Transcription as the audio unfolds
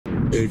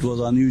It was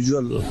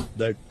unusual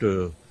that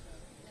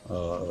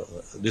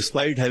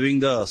despite having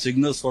the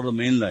signals for the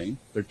main line,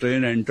 the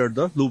train entered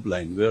the loop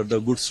line where the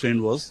goods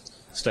train was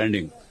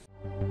standing.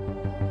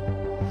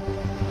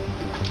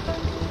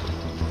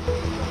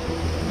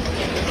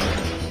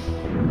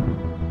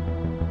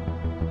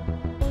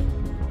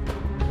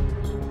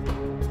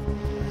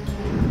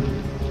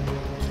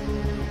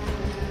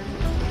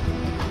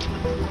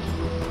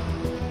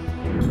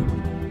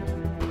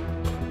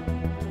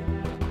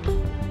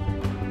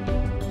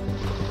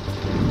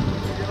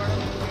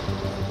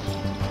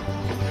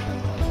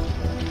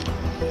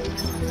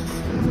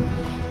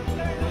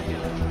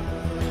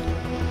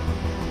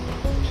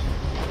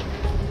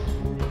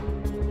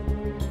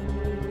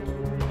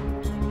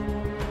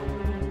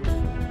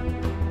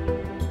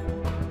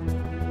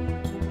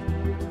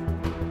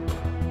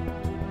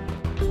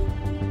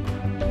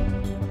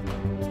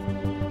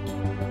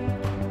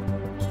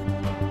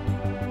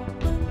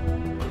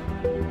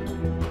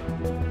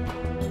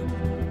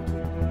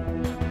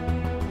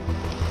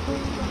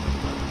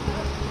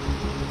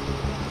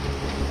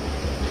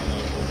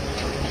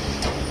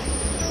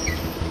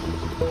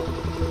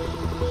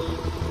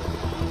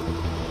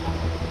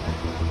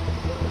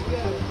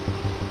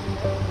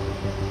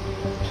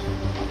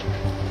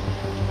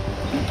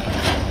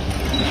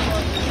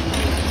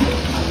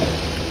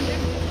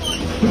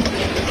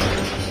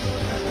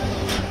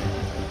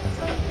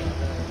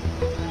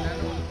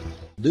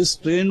 This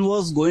train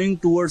was going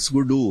towards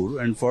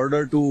Gudur and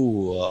further to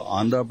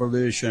Andhra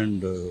Pradesh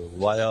and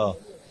via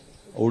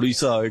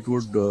Odisha it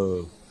would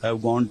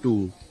have gone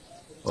to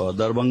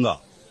Darbhanga.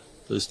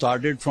 So it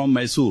started from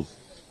Mysuru.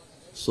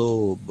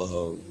 So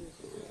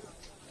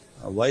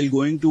while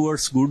going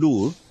towards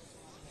Gudur,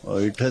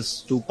 it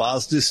has to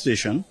pass this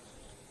station.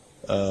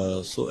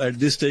 So at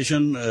this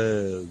station,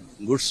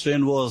 goods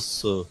train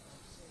was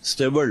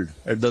stabled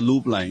at the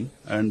loop line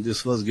and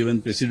this was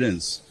given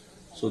precedence.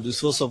 So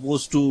this was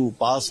supposed to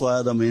pass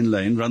via the main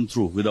line, run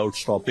through without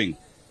stopping.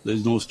 There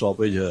is no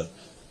stoppage here.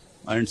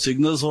 And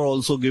signals were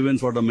also given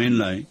for the main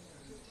line.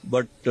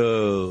 But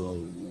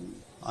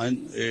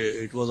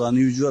it was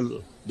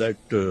unusual that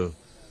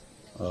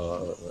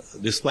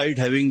despite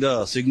having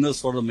the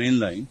signals for the main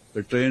line,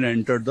 the train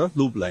entered the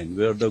loop line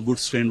where the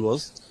goods train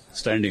was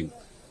standing.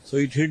 So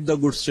it hit the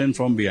goods train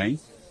from behind.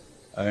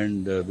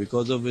 And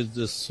because of which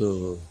this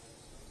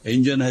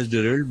engine has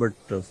derailed. But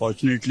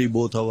fortunately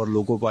both our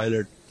loco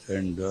pilot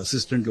and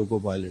assistant loco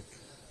pilot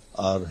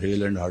are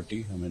hale and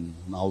hearty. I mean,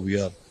 now we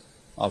are,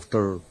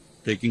 after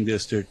taking their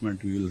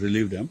statement, we will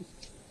relieve them.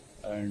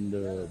 And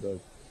the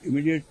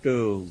immediate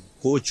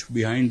coach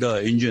behind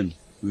the engine,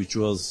 which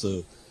was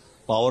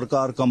power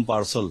car cum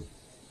parcel,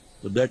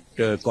 so that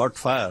caught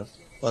fire,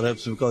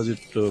 perhaps because it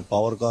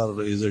power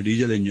car is a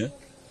diesel engine.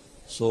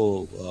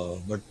 So,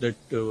 but that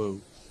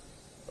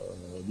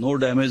no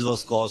damage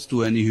was caused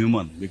to any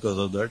human because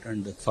of that,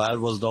 and the fire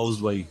was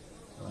doused by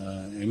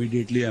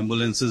immediately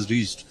ambulances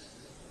reached,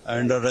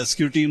 and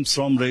rescue teams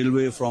from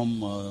railway,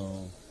 from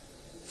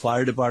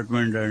fire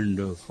department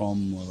and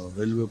from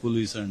railway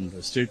police and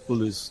state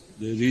police,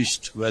 they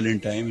reached well in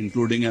time,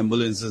 including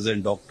ambulances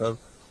and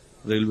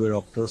railway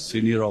doctors,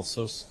 senior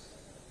officers.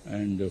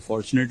 And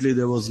fortunately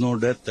there was no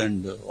death,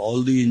 and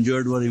all the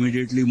injured were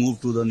immediately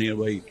moved to the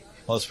nearby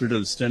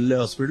hospital, Stanley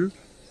Hospital,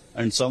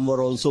 and some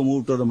were also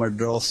moved to the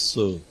Madras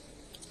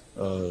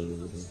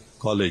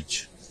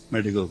College.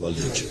 Medical college.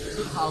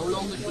 So how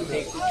long it will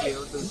take to clear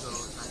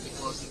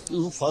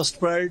this? First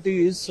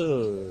priority is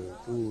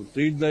to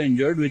treat the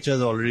injured, which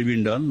has already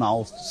been done.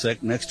 Now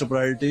next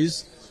priority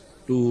is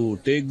to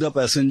take the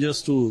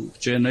passengers to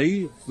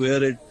Chennai,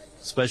 where a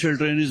special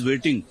train is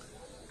waiting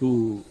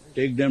to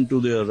take them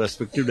to their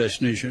respective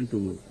destination,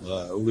 to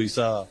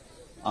Odisha,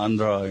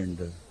 Andhra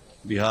and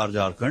Bihar,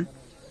 Jharkhand.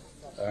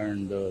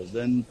 And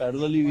then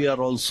parallelly we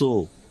are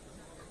also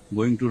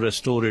going to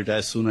restore it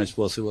as soon as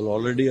possible.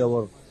 Already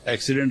our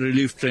accident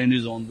relief train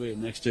is on way,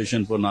 next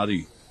station for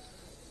Nadu,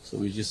 so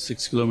which is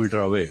 6 kilometers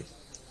away.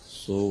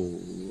 So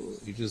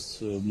it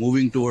is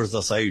moving towards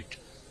the site.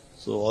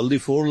 So all the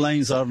 4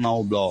 lines are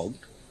now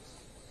blocked.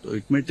 So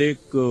it may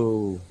take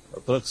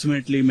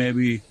approximately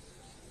maybe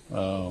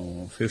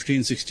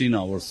 15-16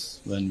 hours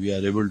when we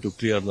are able to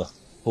clear the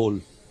whole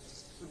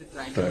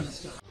track.